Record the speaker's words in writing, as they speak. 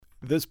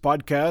This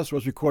podcast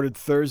was recorded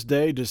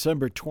Thursday,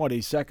 December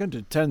 22nd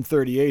at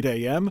 10:38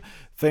 a.m.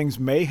 Things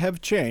may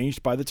have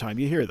changed by the time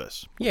you hear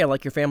this. Yeah,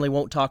 like your family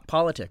won't talk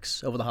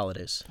politics over the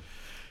holidays.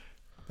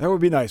 That would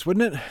be nice,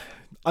 wouldn't it?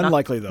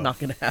 Unlikely, though. Not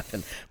going to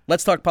happen.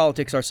 Let's talk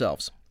politics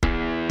ourselves.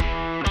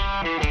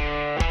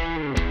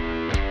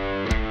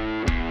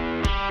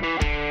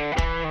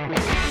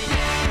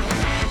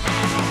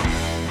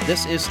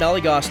 This is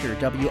Snollygoster,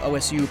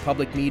 WOSU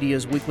Public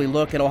Media's weekly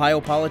look at Ohio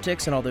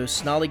politics and all those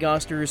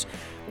snollygosters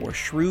or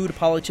shrewd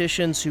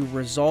politicians who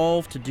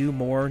resolve to do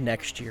more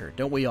next year.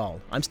 Don't we all?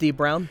 I'm Steve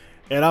Brown.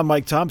 And I'm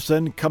Mike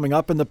Thompson. Coming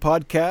up in the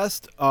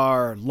podcast,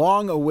 our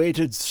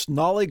long-awaited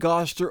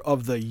Snollygoster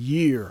of the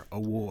Year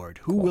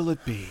award. Who will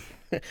it be?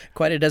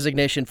 Quite a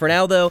designation. For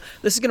now, though,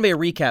 this is going to be a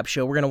recap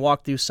show. We're going to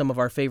walk through some of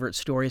our favorite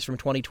stories from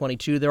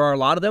 2022. There are a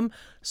lot of them.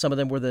 Some of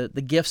them were the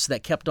gifts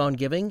that kept on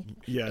giving.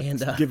 Yeah, and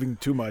giving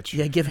too much.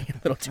 Yeah, giving a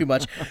little too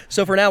much.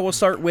 So for now, we'll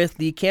start with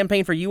the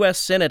campaign for U.S.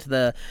 Senate.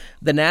 The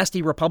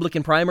nasty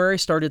Republican primary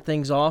started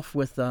things off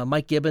with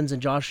Mike Gibbons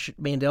and Josh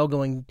Mandel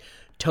going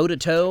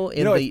toe-to-toe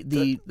in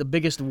the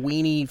biggest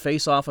weenie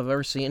face-off I've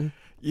ever seen.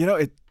 You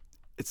know,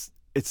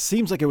 it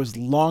seems like it was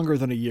longer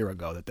than a year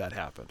ago that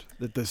happened.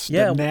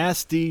 The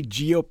nasty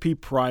GOP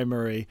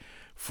primary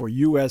for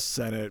U.S.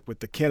 Senate with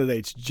the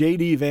candidates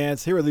J.D.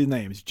 Vance. Here are the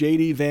names: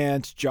 J.D.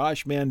 Vance,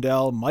 Josh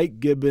Mandel,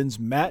 Mike Gibbons,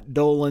 Matt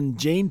Dolan,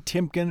 Jane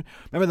Timken.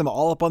 Remember them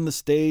all up on the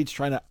stage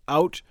trying to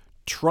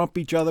out-Trump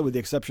each other, with the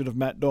exception of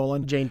Matt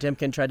Dolan. Jane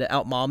Timken tried to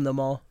out-mom them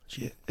all.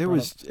 It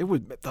was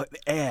the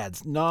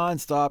ads,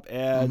 nonstop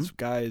ads,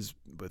 guys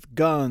with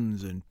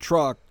guns and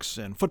trucks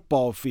and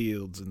football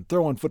fields and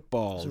throwing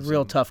footballs. It's a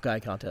real tough guy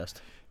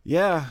contest.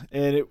 Yeah,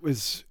 and it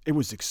was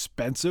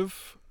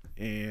expensive,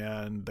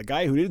 and the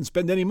guy who didn't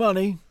spend any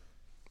money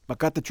but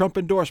got the Trump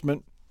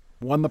endorsement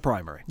won the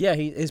primary. Yeah,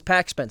 his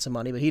PAC spent some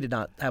money, but he did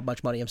not have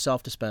much money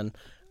himself to spend.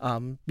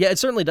 It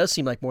certainly does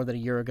seem like more than a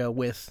year ago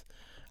with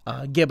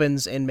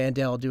Gibbons and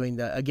Mandel doing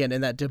that again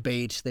in that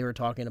debate. They were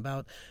talking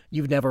about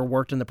you've never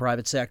worked in the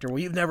private sector, well,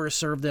 you've never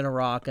served in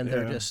Iraq, and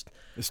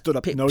they stood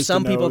up nose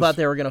some to people nose. Thought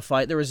they were going to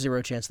fight. There was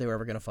zero chance they were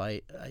ever going to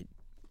fight.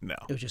 No,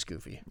 it was just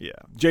goofy. Yeah,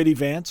 J.D.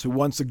 Vance, who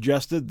once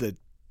suggested that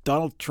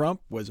Donald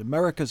Trump was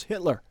America's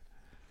Hitler,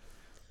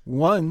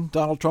 won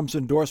Donald Trump's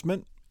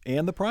endorsement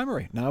and the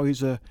primary. Now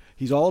he's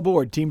all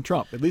aboard Team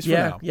Trump, at least for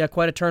now. Yeah,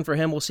 quite a turn for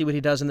him. We'll see what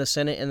he does in the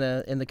Senate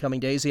in the coming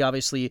days. He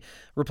obviously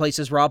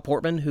replaces Rob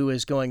Portman, who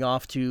is going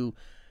off to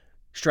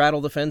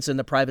straddle the fence in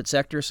the private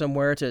sector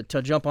somewhere to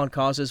jump on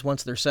causes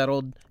once they're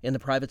settled in the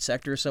private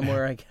sector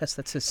somewhere. I guess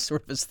that's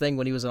his thing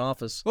when he was in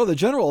office. Well, the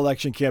general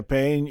election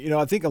campaign,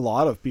 I think a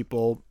lot of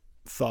people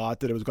thought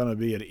that it was going to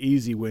be an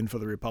easy win for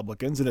the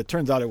Republicans, and it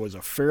turns out it was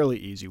a fairly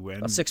easy win.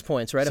 About 6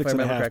 points, right? If I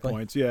remember correctly. 6.5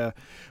 points, yeah.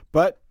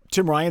 But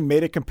Tim Ryan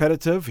made it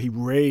competitive. He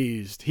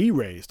raised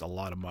a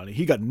lot of money.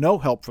 He got no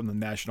help from the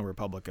national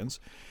Republicans.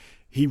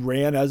 He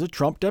ran as a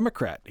Trump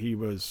Democrat. He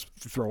was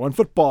throwing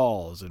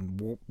footballs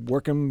and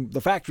working the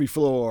factory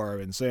floor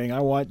and saying,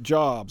 I want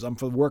jobs. I'm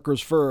for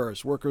workers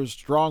first,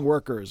 strong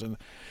workers. And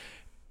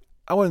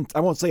I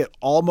won't say it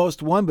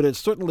almost won, but it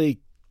certainly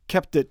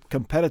kept it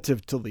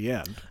competitive till the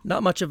end.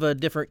 Not much of a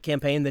different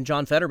campaign than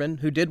John Fetterman,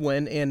 who did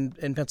win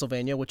in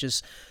Pennsylvania, which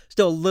is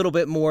still a little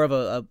bit more of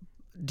a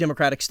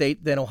Democratic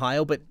state than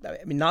Ohio, but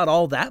I mean, not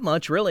all that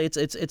much, really. It's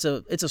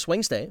a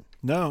swing state.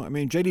 No, I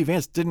mean, J.D.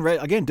 Vance did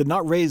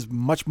not raise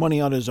much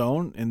money on his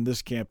own in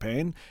this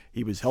campaign.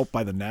 He was helped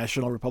by the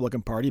National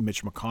Republican Party.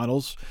 Mitch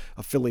McConnell's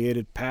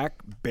affiliated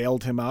PAC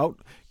bailed him out,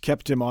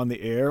 kept him on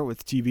the air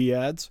with TV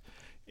ads,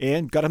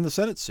 and got him the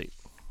Senate seat.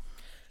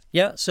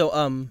 Yeah, so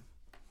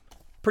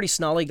pretty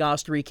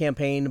snollygostery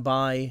campaign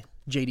by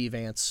J.D.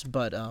 Vance,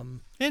 but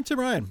and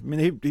Tim Ryan. I mean,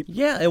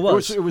 it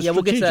was. It was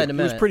we'll get to that in a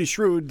minute. It was pretty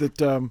shrewd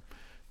that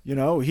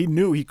he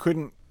knew he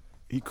couldn't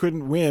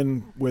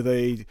win with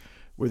a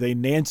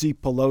Nancy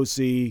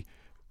Pelosi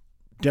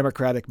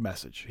Democratic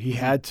message. He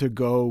had to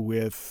go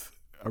with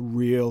a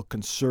real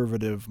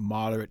conservative,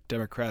 moderate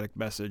Democratic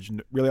message,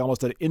 really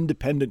almost an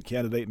independent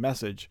candidate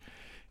message.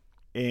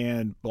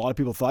 And a lot of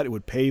people thought it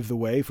would pave the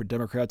way for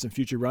Democrats in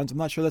future runs. I'm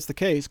not sure that's the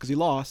case because he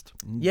lost.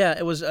 Yeah,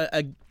 it was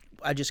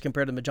I just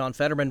compared him to John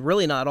Fetterman.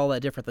 Really not all that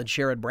different than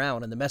Sherrod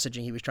Brown and the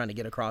messaging he was trying to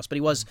get across. But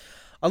he was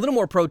a little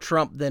more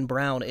pro-Trump than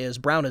Brown is.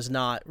 Brown is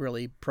not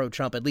really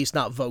pro-Trump, at least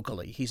not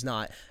vocally. He's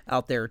not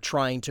out there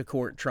trying to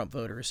court Trump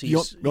voters.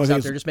 He's out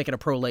there just making a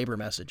pro-labor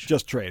message.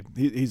 Just trade.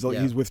 He's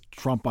with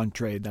Trump on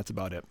trade. That's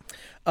about it.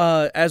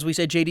 As we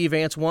said, J.D.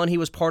 Vance won. He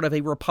was part of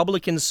a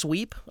Republican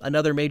sweep,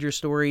 another major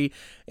story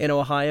in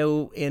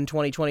Ohio in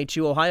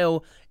 2022.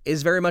 Ohio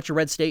is very much a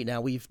red state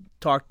now. We've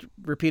talked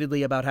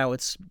repeatedly about how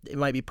it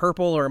might be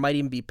purple or it might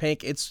even be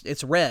pink.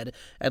 It's red,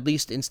 at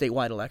least in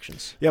statewide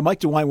elections. Yeah,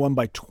 Mike DeWine won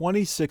by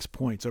 26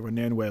 points over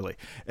Nan Whaley.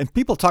 And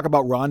people talk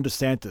about Ron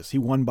DeSantis. He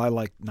won by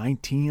like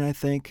 19, I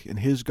think, in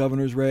his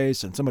governor's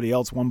race, and somebody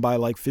else won by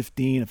like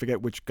 15. I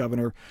forget which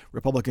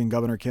Republican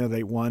governor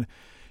candidate won.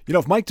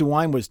 If Mike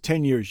DeWine was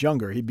 10 years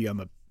younger, they'd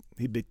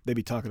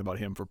be talking about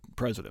him for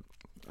president.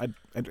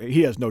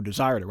 he has no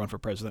desire to run for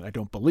president, I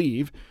don't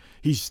believe.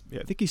 I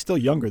think he's still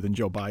younger than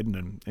Joe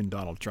Biden and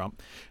Donald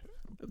Trump.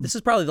 This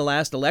is probably the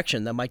last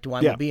election that Mike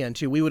DeWine will be in,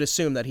 too. We would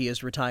assume that he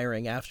is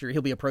retiring after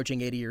he'll be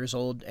approaching 80 years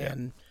old.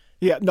 And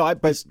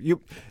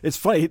it's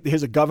funny.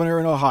 Here's a governor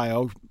in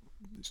Ohio,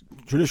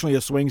 traditionally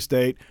a swing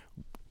state,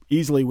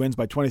 easily wins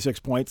by 26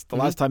 points. The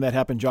last time that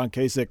happened, John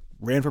Kasich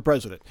ran for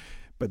president.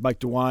 But Mike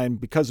DeWine,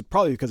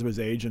 probably because of his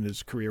age and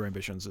his career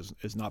ambitions,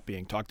 is not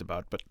being talked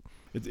about. But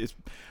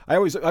I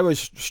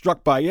was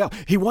struck by,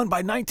 he won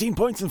by 19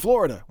 points in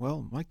Florida.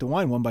 Well, Mike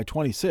DeWine won by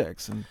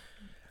 26. And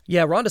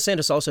yeah, Ron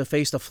DeSantis also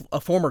faced a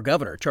former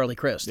governor, Charlie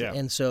Crist. Yeah.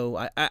 And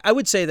so I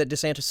would say that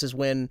DeSantis'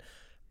 win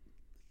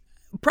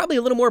probably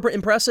a little more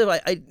impressive.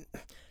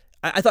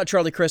 I thought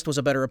Charlie Crist was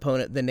a better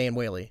opponent than Nan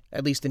Whaley,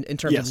 at least in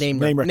terms of name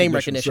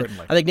recognition.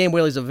 Certainly. I think Nan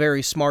Whaley's a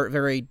very smart,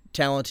 very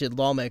talented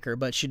lawmaker,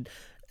 but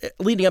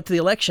leading up to the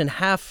election,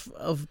 half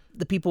of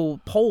the people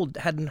polled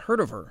hadn't heard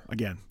of her.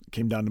 Again, it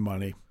came down to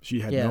money. She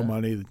had no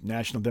money. The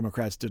National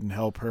Democrats didn't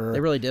help her. They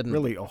really didn't.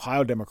 Really,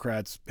 Ohio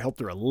Democrats helped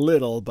her a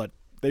little, but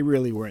they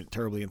really weren't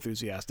terribly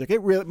enthusiastic.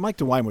 Mike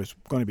DeWine was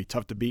going to be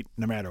tough to beat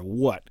no matter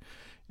what.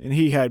 And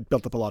he had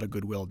built up a lot of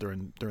goodwill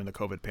during the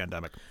COVID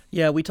pandemic.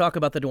 Yeah, we talk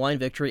about the DeWine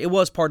victory. It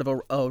was part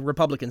of a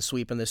Republican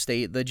sweep in the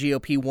state. The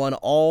GOP won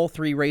all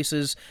 3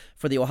 races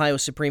for the Ohio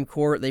Supreme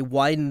Court. They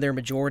widened their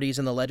majorities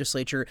in the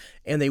legislature,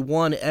 and they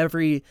won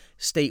every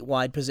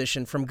statewide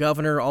position from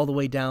governor all the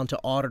way down to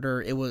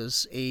auditor. It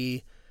was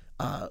a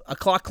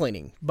clock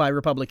cleaning by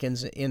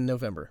Republicans in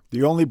November.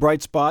 The only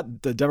bright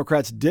spot, the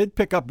Democrats did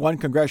pick up 1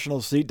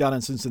 congressional seat down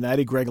in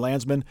Cincinnati. Greg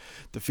Landsman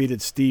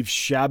defeated Steve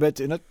Chabot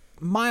in a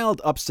mild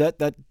upset.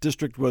 That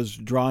district was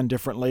drawn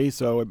differently,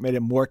 so it made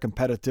it more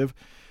competitive.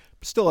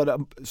 Still, a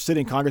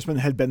sitting congressman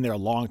had been there a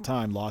long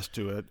time, lost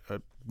to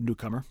a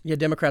newcomer. Yeah,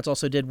 Democrats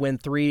also did win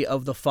 3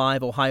 of the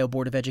 5 Ohio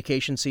Board of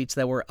Education seats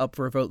that were up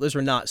for a vote. Those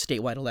are not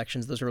statewide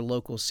elections. Those are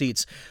local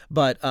seats.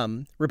 But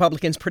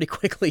Republicans pretty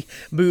quickly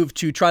moved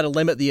to try to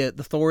limit the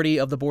authority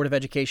of the Board of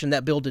Education.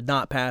 That bill did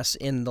not pass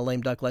in the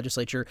lame duck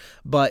legislature,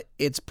 but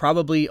it's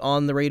probably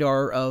on the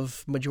radar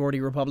of majority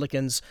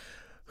Republicans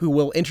who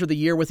will enter the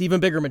year with even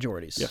bigger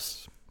majorities.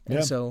 Yes.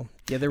 And so,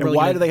 they're and really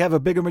why do they have a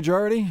bigger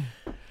majority?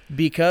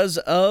 Because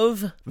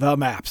of the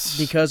maps.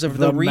 Because of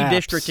the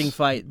redistricting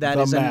fight. That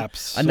is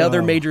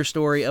another major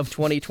story of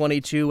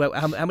 2022.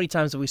 How many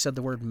times have we said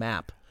the word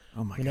map?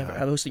 Oh, my God.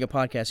 I'm hosting a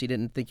podcast. You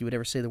didn't think you would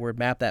ever say the word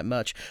map that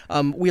much.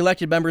 We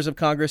elected members of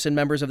Congress and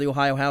members of the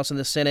Ohio House and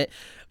the Senate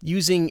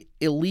using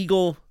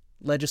illegal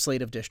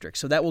legislative districts.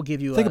 So that will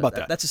give you about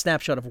that. That's a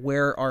snapshot of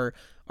where our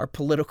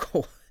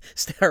political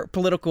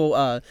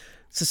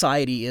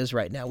society is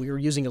right now. We were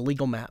using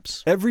illegal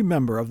maps. Every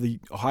member of the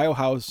Ohio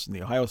House and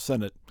the Ohio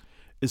Senate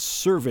is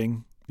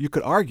serving, you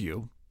could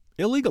argue,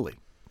 illegally.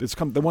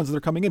 The ones that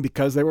are coming in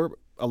because they were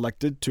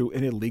elected to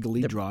an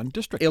illegally drawn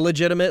district.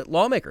 Illegitimate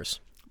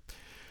lawmakers.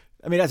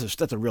 I mean,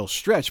 that's a real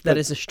stretch. That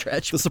is a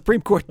stretch. The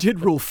Supreme Court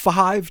did rule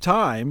 5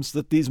 times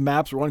that these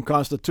maps were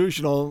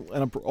unconstitutional,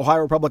 and an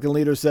Ohio Republican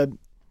leader said,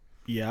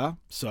 yeah,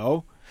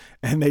 so.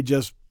 And they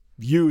just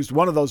used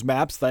one of those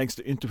maps thanks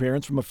to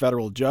interference from a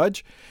federal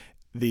judge.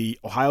 The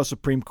Ohio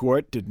Supreme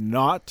Court did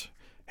not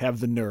have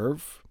the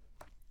nerve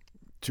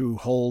to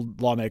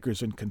hold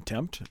lawmakers in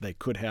contempt. They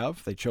could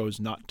have. They chose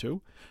not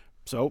to.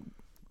 So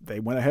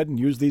they went ahead and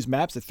used these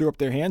maps. They threw up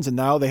their hands, and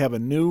now they have a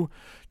new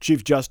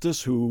Chief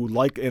Justice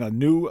and a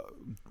new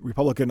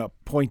Republican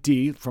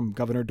appointee from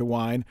Governor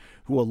DeWine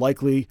who will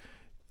likely,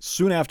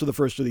 soon after the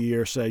first of the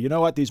year, say, you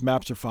know what, these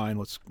maps are fine.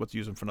 Let's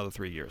use them for another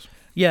 3 years.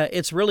 Yeah,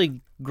 it's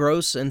really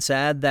gross and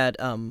sad that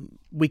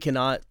we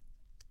cannot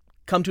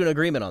come to an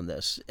agreement on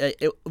this.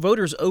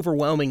 Voters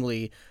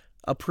overwhelmingly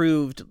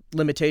approved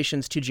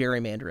limitations to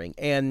gerrymandering,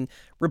 and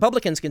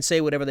Republicans can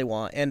say whatever they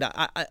want, and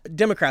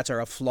Democrats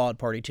are a flawed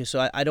party too,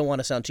 so I don't want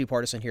to sound too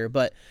partisan here,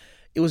 but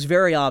it was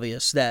very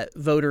obvious that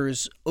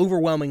voters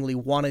overwhelmingly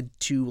wanted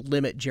to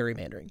limit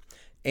gerrymandering,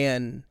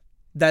 and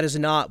that is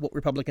not what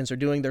Republicans are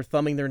doing. They're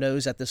thumbing their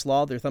nose at this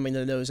law. They're thumbing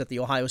their nose at the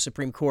Ohio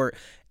Supreme Court,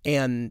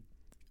 and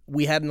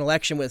we had an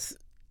election with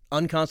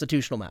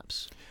unconstitutional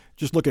maps.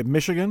 Just look at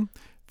Michigan.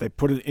 They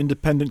put an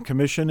independent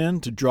commission in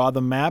to draw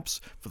the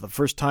maps. For the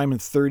first time in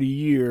 30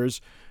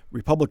 years,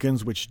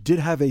 Republicans, which did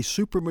have a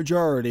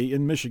supermajority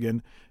in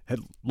Michigan, had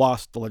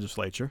lost the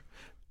legislature.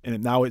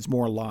 And now it's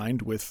more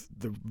aligned with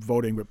the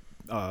voting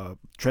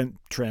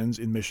trends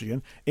in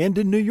Michigan and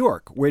in New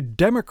York, where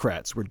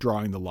Democrats were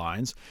drawing the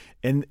lines.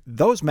 And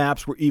those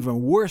maps were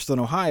even worse than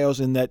Ohio's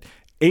in that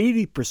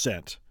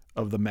 80%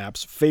 of the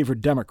maps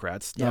favored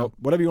Democrats. Yeah. Now,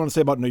 whatever you want to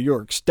say about New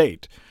York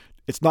State,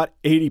 it's not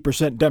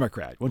 80%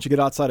 Democrat. Once you get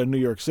outside of New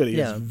York City,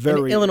 it's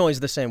very... And Illinois is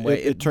the same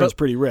way. It turns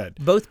pretty red.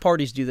 Both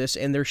parties do this,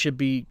 and there should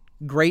be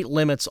great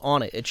limits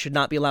on it. It should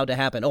not be allowed to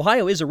happen.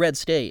 Ohio is a red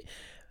state,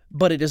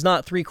 but it is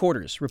not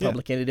 3/4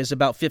 Republican. Yeah. It is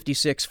about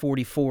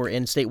 56-44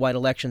 in statewide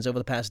elections over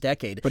the past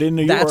decade. But in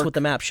New York... That's what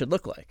the map should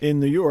look like. In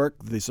New York,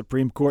 the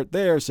Supreme Court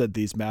there said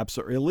these maps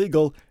are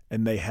illegal,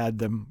 and they had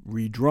them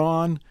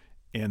redrawn,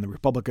 and the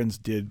Republicans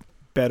did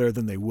better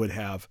than they would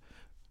have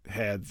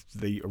had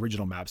the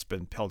original maps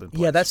been held in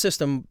place. Yeah, that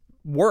system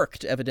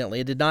worked, evidently.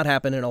 It did not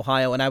happen in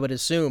Ohio, and I would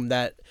assume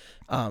that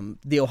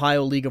the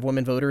Ohio League of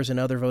Women Voters and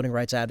other voting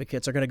rights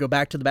advocates are going to go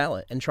back to the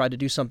ballot and try to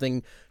do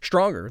something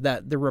stronger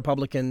that the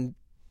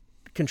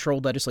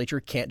Republican-controlled legislature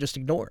can't just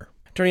ignore.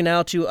 Turning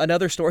now to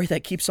another story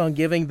that keeps on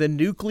giving, the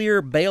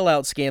nuclear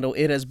bailout scandal.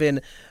 It has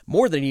been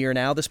more than a year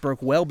now. This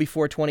broke well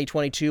before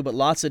 2022, but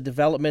lots of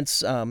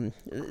developments.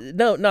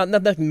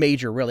 Nothing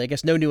major, really. I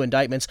guess no new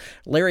indictments.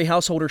 Larry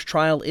Householder's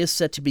trial is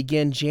set to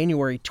begin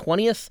January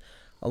 20th,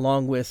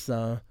 along with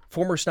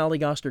former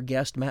Snollygoster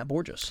guest Matt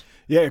Borges.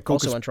 Yeah,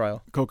 also on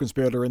trial.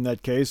 Co-conspirator in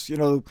that case. You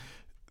know,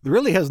 there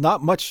really has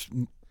not much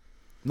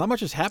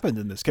has happened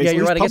in this case. Yeah,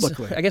 you're right.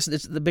 Publicly. I guess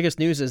the biggest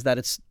news is that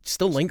it's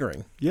still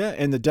lingering. Yeah,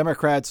 and the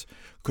Democrats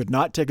could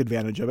not take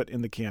advantage of it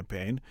in the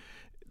campaign.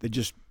 They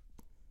just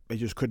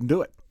couldn't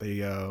do it.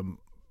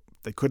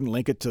 They couldn't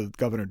link it to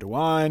Governor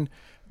DeWine.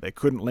 They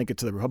couldn't link it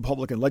to the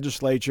Republican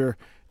legislature.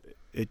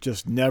 It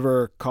just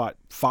never caught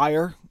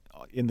fire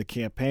in the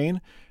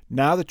campaign.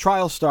 Now the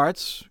trial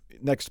starts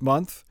next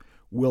month.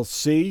 We'll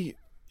see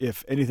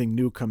if anything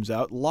new comes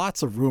out.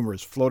 Lots of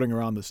rumors floating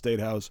around the State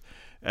House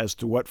as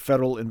to what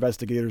federal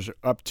investigators are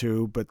up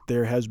to, but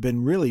there has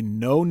been really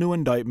no new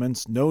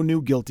indictments, no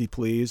new guilty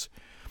pleas.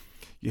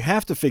 You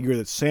have to figure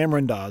that Sam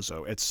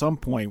Randazzo at some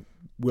point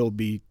will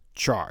be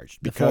charged.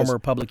 The former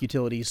Public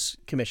Utilities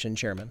Commission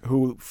chairman.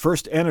 Who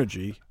First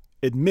Energy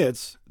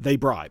admits they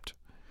bribed.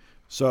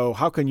 So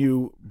how can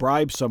you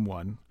bribe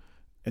someone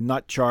and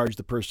not charge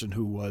the person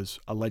who was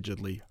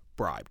allegedly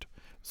bribed?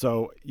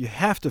 So you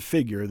have to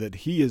figure that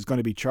he is going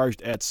to be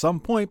charged at some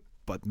point,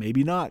 but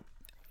maybe not.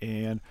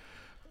 And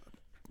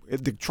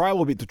the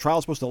trial is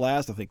supposed to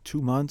last, I think,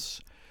 2 months.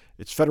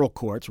 It's federal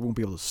court, so we won't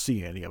be able to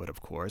see any of it,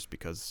 of course,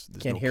 because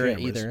there's Can't no hear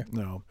cameras. it either.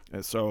 No.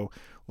 And so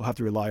we'll have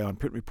to rely on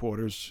print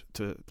reporters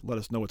to let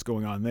us know what's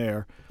going on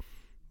there.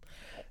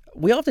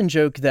 We often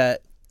joke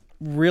that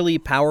really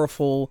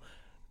powerful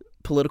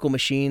political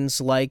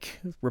machines like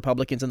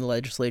Republicans in the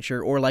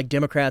legislature or like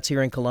Democrats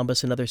here in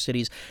Columbus and other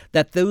cities,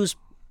 that those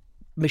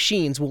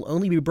machines will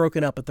only be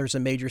broken up if there's a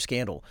major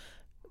scandal.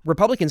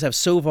 Republicans have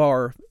so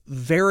far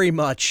very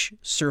much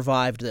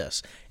survived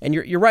this. And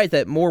you're right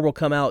that more will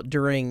come out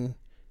during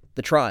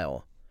the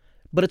trial.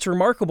 But it's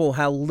remarkable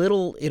how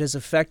little it has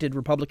affected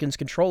Republicans'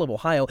 control of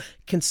Ohio,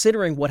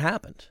 considering what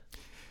happened.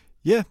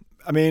 Yeah.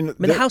 I mean,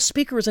 the House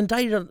Speaker was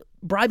indicted on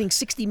bribing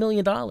 $60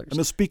 million. And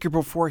the Speaker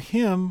before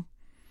him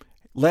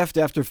left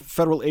after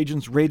federal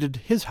agents raided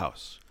his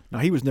house. Now,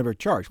 he was never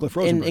charged. Cliff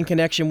Rosenberg. In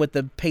connection with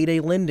the payday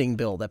lending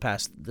bill that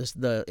passed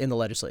in the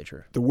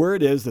legislature. The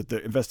word is that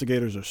the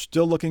investigators are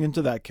still looking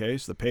into that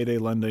case, the payday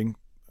lending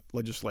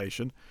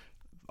legislation,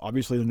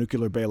 obviously the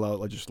nuclear bailout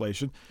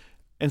legislation,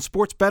 and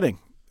sports betting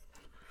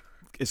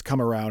is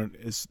come around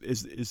is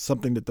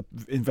something that the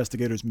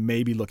investigators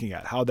may be looking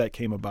at, how that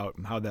came about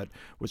and how that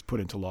was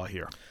put into law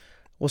here.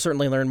 We'll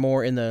certainly learn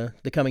more in the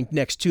coming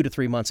next 2 to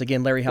 3 months.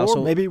 Again, Larry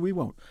Householder. Or maybe we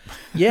won't.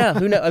 Yeah,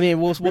 who knows? I mean,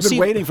 we'll We've see. been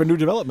waiting for new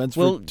developments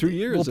for 2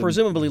 years. We'll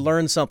presumably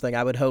learn something,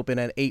 I would hope, in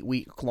an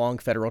 8-week-long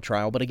federal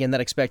trial. But again,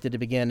 that's expected to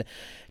begin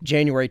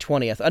January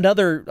 20th.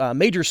 Another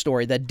major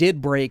story that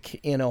did break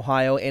in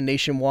Ohio and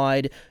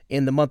nationwide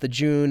in the month of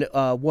June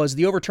was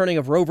the overturning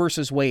of Roe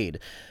versus Wade.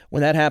 When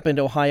that happened,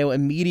 Ohio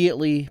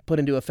immediately put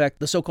into effect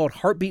the so-called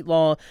heartbeat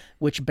law,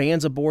 which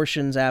bans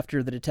abortions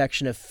after the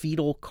detection of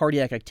fetal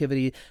cardiac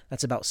activity.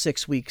 That's about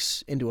 6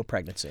 weeks into a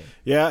pregnancy.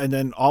 Yeah, and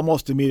then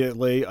almost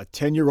immediately, a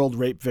 10-year-old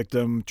rape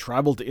victim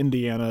traveled to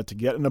Indiana to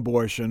get an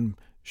abortion.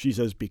 She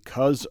says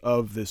because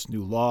of this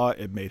new law,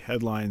 it made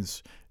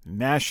headlines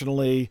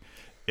nationally.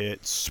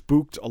 It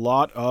spooked a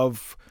lot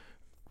of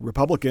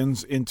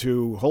Republicans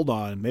into, hold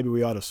on, maybe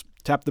we ought to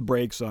tap the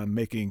brakes on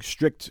making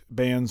strict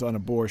bans on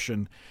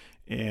abortion.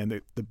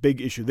 And the big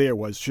issue there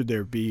was, should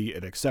there be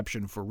an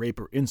exception for rape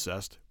or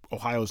incest?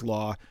 Ohio's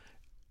law,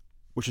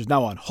 which is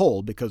now on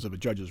hold because of a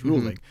judge's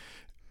ruling,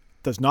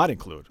 does not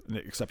include an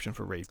exception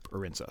for rape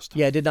or incest.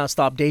 Yeah, it did not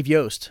stop Dave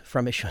Yost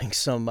from issuing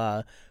some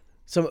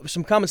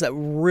comments that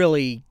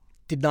really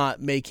did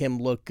not make him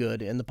look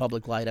good in the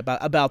public light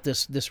about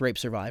this rape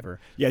survivor.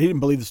 Yeah, he didn't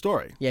believe the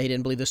story. Yeah, he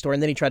didn't believe the story,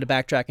 and then he tried to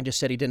backtrack and just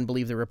said he didn't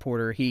believe the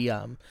reporter. He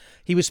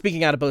was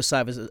speaking out of both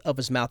sides of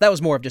his mouth. That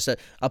was more of just a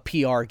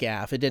PR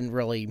gaffe. It didn't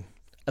really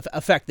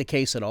affect the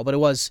case at all, but it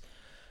was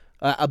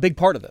a big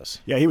part of this.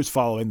 Yeah, he was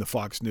following the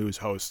Fox News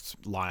host's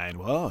line.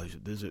 Well,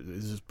 does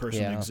this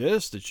person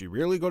exist? Did she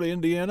really go to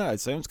Indiana? It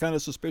sounds kind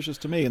of suspicious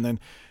to me. And then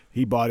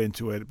he bought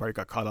into it,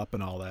 got caught up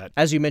in all that.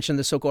 As you mentioned,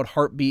 the so-called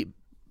heartbeat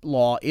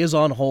law is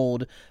on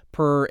hold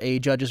per a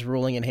judge's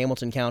ruling in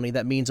Hamilton County.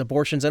 That means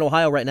abortions in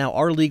Ohio right now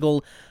are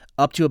legal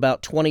up to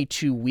about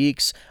 22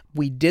 weeks.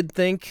 We did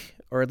think,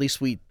 or at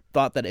least we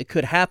thought that it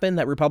could happen,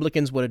 that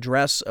Republicans would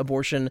address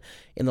abortion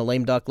in the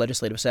lame duck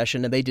legislative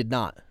session, and they did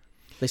not.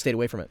 They stayed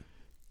away from it.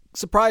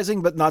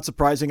 Surprising, but not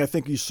surprising. I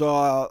think you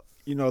saw,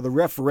 the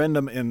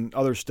referendum in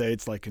other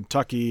states like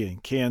Kentucky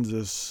and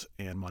Kansas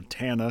and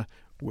Montana,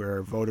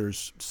 where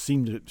voters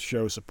seemed to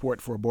show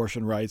support for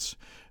abortion rights.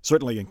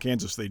 Certainly in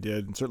Kansas they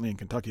did, and certainly in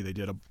Kentucky they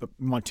did. But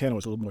Montana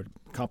was a little more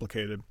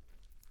complicated.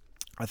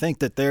 I think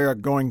that they're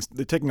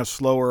taking a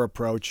slower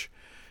approach.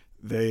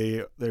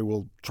 They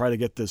will try to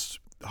get this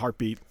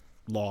heartbeat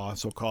law,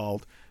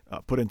 so-called,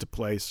 put into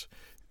place.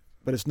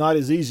 But it's not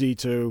as easy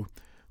to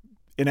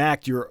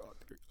enact your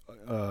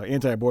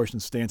anti-abortion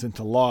stance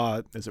into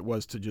law as it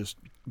was to just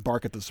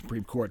bark at the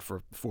Supreme Court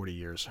for 40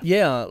 years.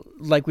 Yeah,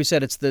 like we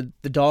said, it's the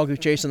dog who's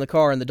chasing the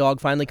car, and the dog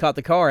finally caught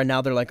the car, and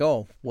now they're like,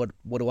 oh, what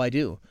do I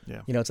do?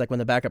 Yeah. It's like when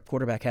the backup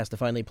quarterback has to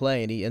finally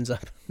play, and he ends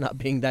up not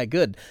being that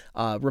good.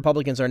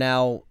 Republicans are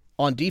now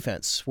on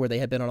defense where they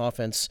had been on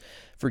offense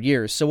for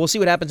years. So we'll see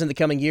what happens in the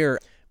coming year.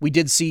 We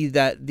did see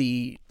that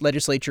the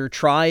legislature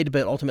tried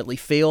but ultimately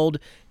failed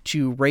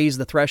to raise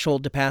the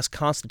threshold to pass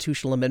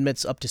constitutional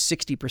amendments up to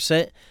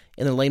 60%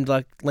 in the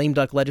lame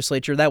duck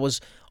legislature. That was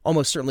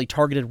almost certainly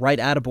targeted right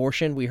at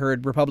abortion. We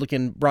heard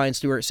Republican Brian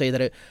Stewart say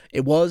that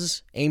it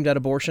was aimed at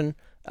abortion,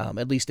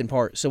 at least in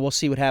part. So we'll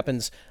see what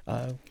happens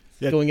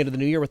going into the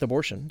new year with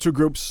abortion. Two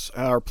groups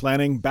are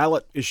planning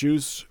ballot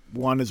issues.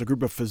 One is a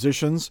group of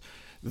physicians.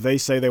 They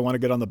say they want to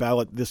get on the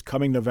ballot this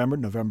coming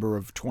November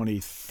of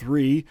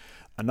 23.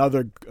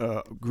 Another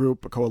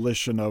group, a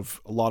coalition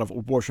of a lot of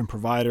abortion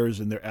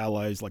providers and their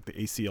allies like the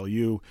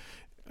ACLU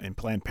and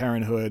Planned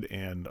Parenthood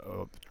and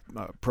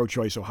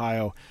Pro-Choice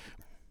Ohio,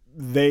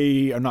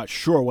 they are not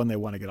sure when they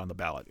want to get on the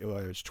ballot,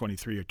 whether it's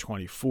 23 or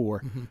 24.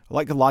 Mm-hmm.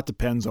 Like a lot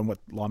depends on what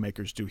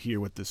lawmakers do here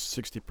with this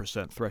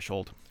 60%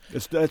 threshold.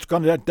 It's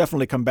going to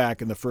definitely come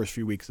back in the first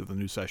few weeks of the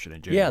new session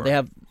in January.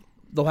 Yeah,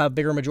 they'll have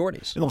bigger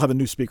majorities. And they'll have a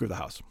new Speaker of the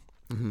House.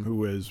 Mm-hmm.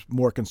 Who is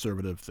more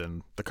conservative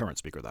than the current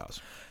Speaker of the House.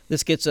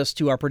 This gets us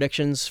to our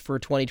predictions for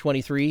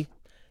 2023.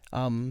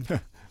 What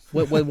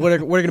are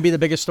going to be the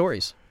biggest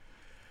stories?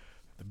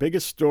 The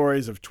biggest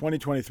stories of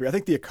 2023, I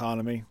think the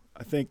economy.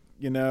 I think,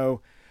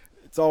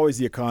 it's always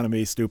the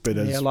economy, stupid,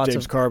 as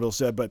James Carville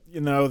said. But,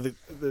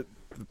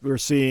 we're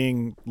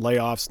seeing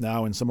layoffs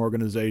now in some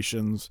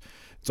organizations.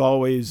 It's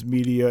always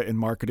media and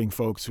marketing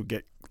folks who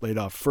get laid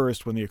off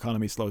first when the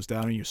economy slows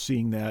down, and you're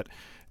seeing that.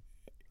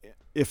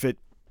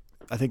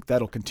 I think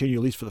that'll continue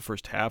at least for the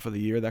first half of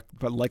the year. That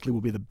likely will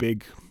be the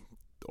big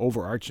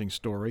overarching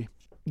story.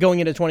 Going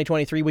into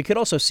 2023, we could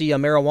also see a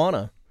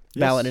marijuana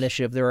ballot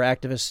initiative. There are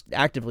activists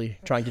actively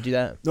trying to do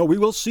that. No, we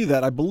will see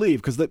that, I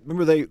believe, because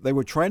remember they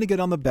were trying to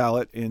get on the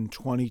ballot in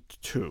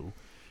 22,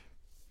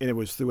 and it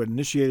was through an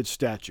initiated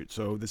statute.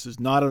 So this is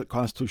not a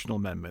constitutional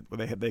amendment.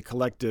 But they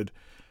collected,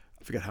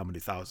 I forget how many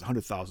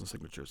 100,000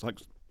 signatures.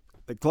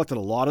 They collected a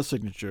lot of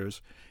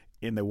signatures,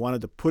 and they wanted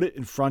to put it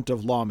in front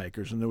of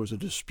lawmakers. And there was a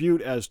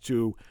dispute as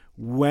to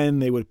when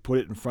they would put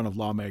it in front of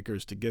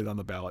lawmakers to get it on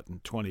the ballot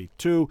in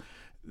 22.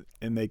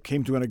 And they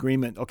came to an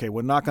agreement, okay,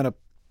 we're not going to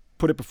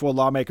put it before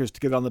lawmakers to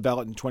get it on the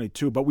ballot in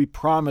 22, but we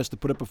promise to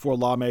put it before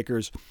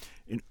lawmakers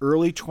in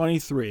early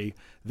 23.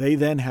 They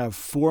then have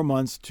 4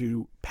 months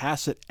to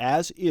pass it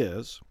as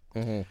is.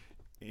 Mm-hmm.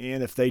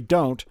 And if they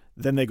don't,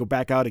 then they go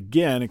back out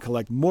again and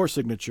collect more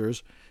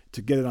signatures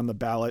to get it on the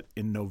ballot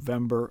in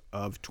November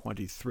of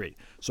 23.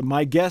 So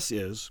my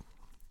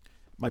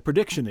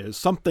prediction is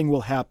something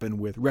will happen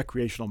with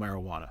recreational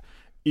marijuana.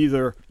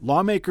 Either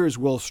lawmakers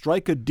will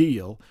strike a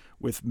deal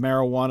with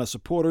marijuana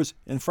supporters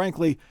and,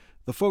 frankly,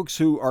 the folks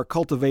who are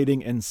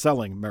cultivating and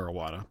selling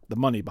marijuana, the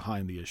money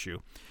behind the issue,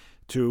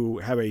 to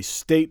have a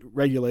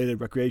state-regulated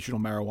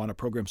recreational marijuana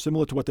program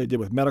similar to what they did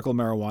with medical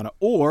marijuana,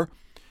 or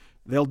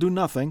they'll do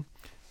nothing,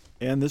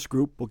 and this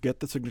group will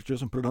get the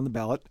signatures and put it on the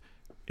ballot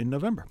in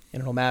November.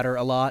 And it'll matter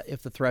a lot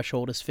if the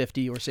threshold is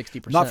 50 or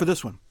 60%. Not for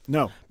this one.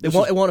 No. It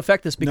won't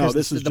affect this because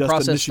this is the just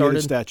process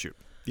initiated started. Statute.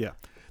 Yeah.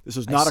 This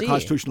is not a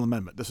constitutional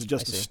amendment. This is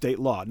just a state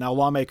law. Now,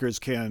 lawmakers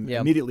can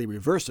immediately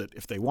reverse it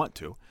if they want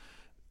to.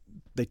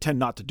 They tend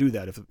not to do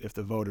that if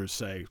the voters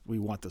say, we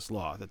want this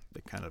law. That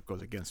kind of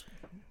goes against.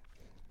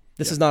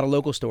 This is not a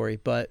local story,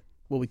 but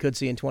what we could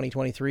see in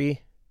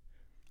 2023,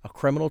 a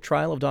criminal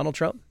trial of Donald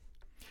Trump?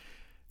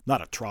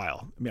 Not a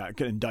trial. I mean,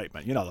 an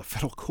indictment. The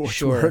federal courts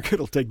sure. work.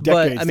 It'll take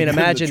decades to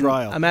get to the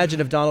trial.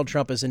 Imagine if Donald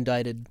Trump is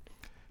indicted.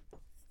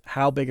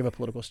 How big of a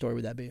political story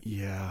would that be?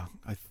 Yeah.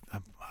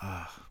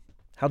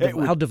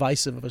 How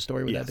divisive of a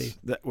story would that be?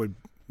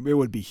 It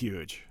would be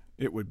huge.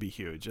 It would be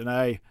huge. And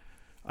I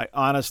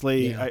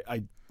honestly,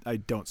 I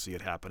don't see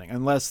it happening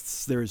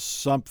unless there's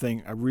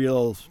something, a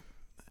real.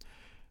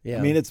 Yeah.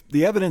 I mean,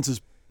 the evidence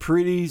is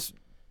pretty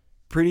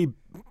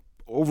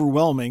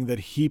overwhelming that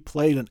he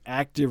played an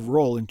active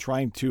role in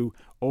trying to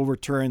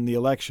overturn the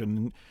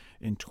election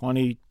in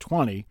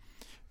 2020,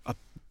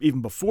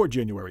 even before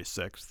January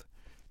 6th.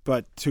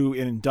 But to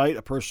indict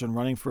a person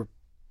running for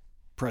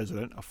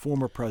president, a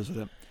former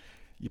president,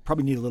 you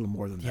probably need a little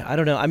more than that. Yeah, I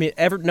don't know. I mean,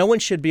 no one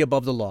should be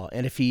above the law,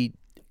 and if he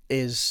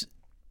is,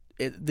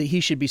 he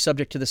should be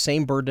subject to the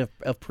same burden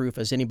of proof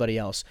as anybody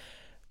else.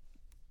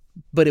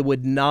 But it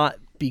would not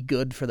be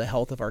good for the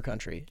health of our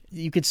country.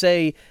 You could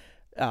say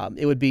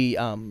it would be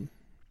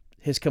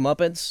his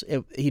comeuppance.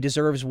 He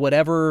deserves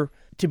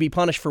to be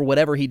punished for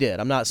whatever he did.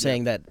 I'm not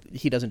saying that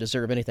he doesn't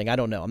deserve anything. I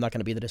don't know. I'm not going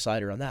to be the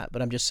decider on that.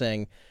 But I'm just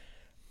saying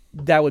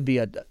that would be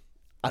a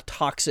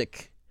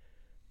toxic,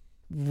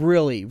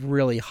 really,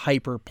 really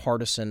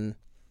hyper-partisan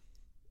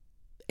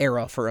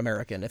era for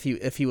American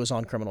if he was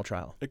on criminal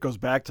trial. It goes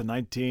back to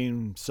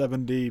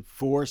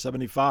 1974,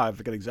 75. I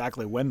forget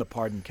exactly when the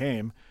pardon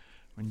came,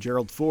 when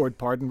Gerald Ford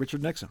pardoned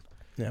Richard Nixon.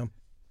 Yeah.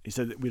 He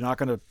said that we're not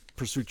going to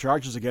pursue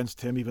charges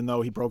against him even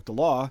though he broke the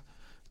law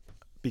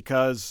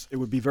because it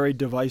would be very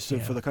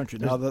divisive for the country.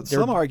 Now,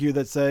 some argue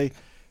that say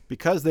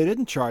because they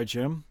didn't charge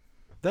him,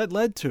 that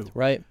led to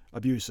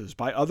abuses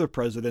by other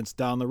presidents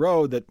down the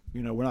road that,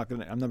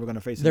 I'm never going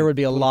to face. There would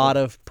be a lot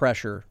of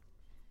pressure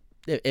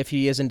if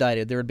he is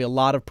indicted. There would be a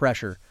lot of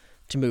pressure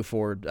to move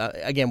forward.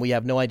 Again, we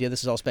have no idea.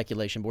 This is all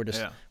speculation.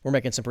 But we're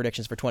making some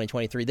predictions for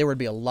 2023. There would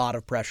be a lot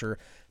of pressure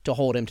to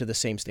hold him to the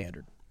same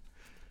standard.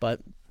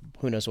 But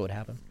who knows what would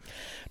happen.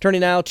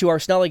 Turning now to our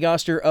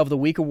Snollygoster of the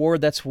Week award.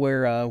 That's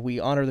where we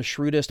honor the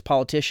shrewdest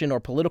politician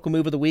or political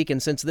move of the week.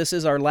 And since this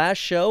is our last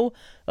show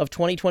of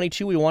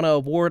 2022, we want to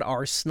award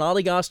our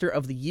Snollygoster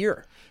of the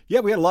Year. Yeah,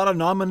 we had a lot of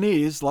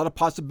nominees, a lot of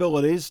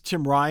possibilities.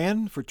 Tim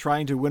Ryan for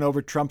trying to win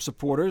over Trump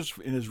supporters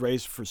in his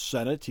race for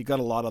Senate. He got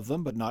a lot of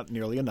them, but not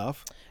nearly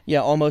enough.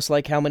 Yeah, almost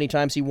like how many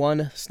times he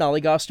won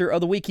Snollygoster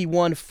of the Week. He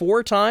won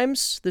 4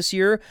 times this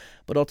year,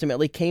 but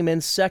ultimately came in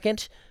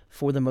second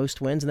for the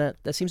most wins, and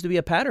that seems to be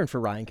a pattern for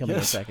Ryan coming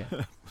in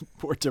second.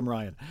 Poor Tim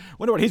Ryan.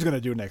 Wonder what he's going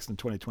to do next in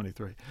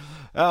 2023.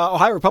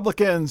 Ohio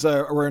Republicans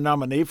were a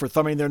nominee for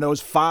thumbing their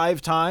nose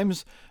 5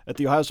 times at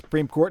the Ohio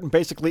Supreme Court and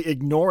basically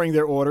ignoring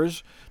their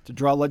orders to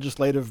draw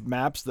legislative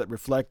maps that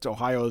reflect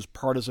Ohio's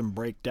partisan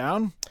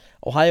breakdown.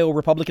 Ohio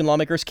Republican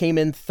lawmakers came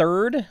in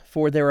third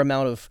for their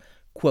amount of,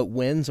 quote,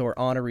 wins or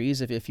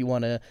honorees, if you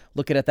want to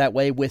look at it that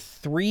way, with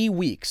 3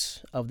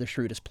 weeks of the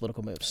shrewdest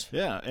political moves.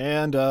 Yeah,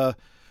 and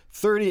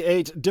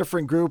 38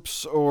 different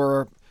groups,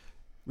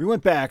 we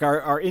went back,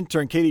 our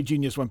intern Katie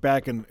Genius went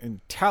back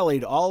and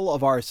tallied all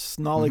of our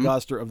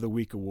Snollygoster of the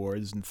Week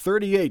awards, and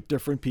 38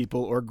 different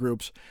people or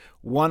groups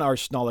won our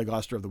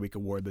Snollygoster of the Week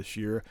award this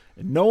year,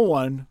 and no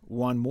one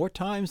won more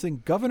times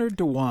than Governor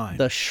DeWine.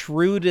 The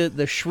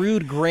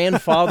shrewd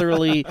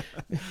grandfatherly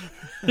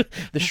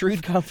the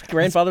shrewd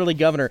grandfatherly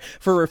governor,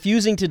 for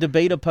refusing to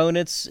debate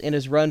opponents in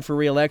his run for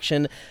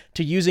re-election,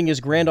 to using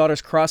his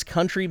granddaughter's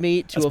cross-country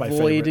meet to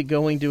avoid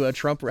going to a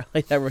Trump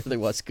rally. That really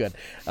was good.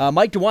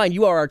 Mike DeWine,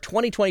 you are our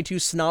 2022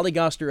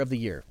 Snollygoster of the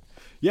Year.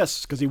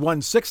 Yes, because he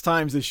won 6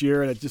 times this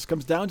year, and it just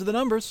comes down to the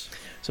numbers.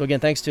 So again,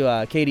 thanks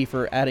to Katie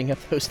for adding up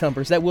those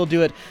numbers. That will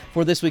do it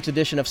for this week's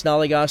edition of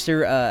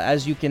Snollygoster.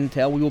 As you can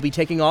tell, we will be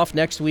taking off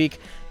next week,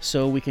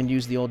 so we can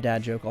use the old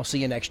dad joke. I'll see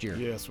you next year.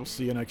 Yes, we'll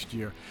see you next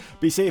year.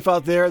 Be safe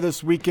out there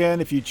this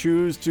weekend. If you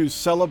choose to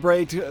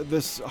celebrate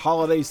this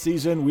holiday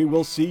season, we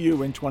will see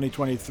you in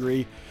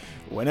 2023.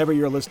 Whenever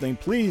you're listening,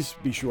 please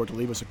be sure to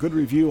leave us a good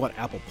review on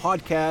Apple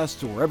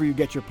Podcasts or wherever you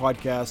get your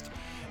podcast,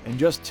 and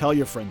just tell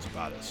your friends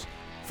about us.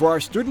 For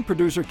our student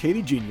producer,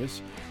 Katie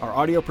Genius, our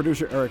audio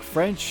producer, Eric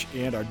French,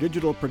 and our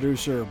digital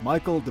producer,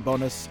 Michael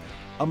DeBonis,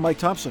 I'm Mike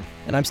Thompson.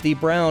 And I'm Steve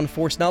Brown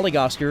for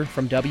Snollygoster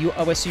from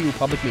WOSU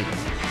Public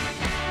Media.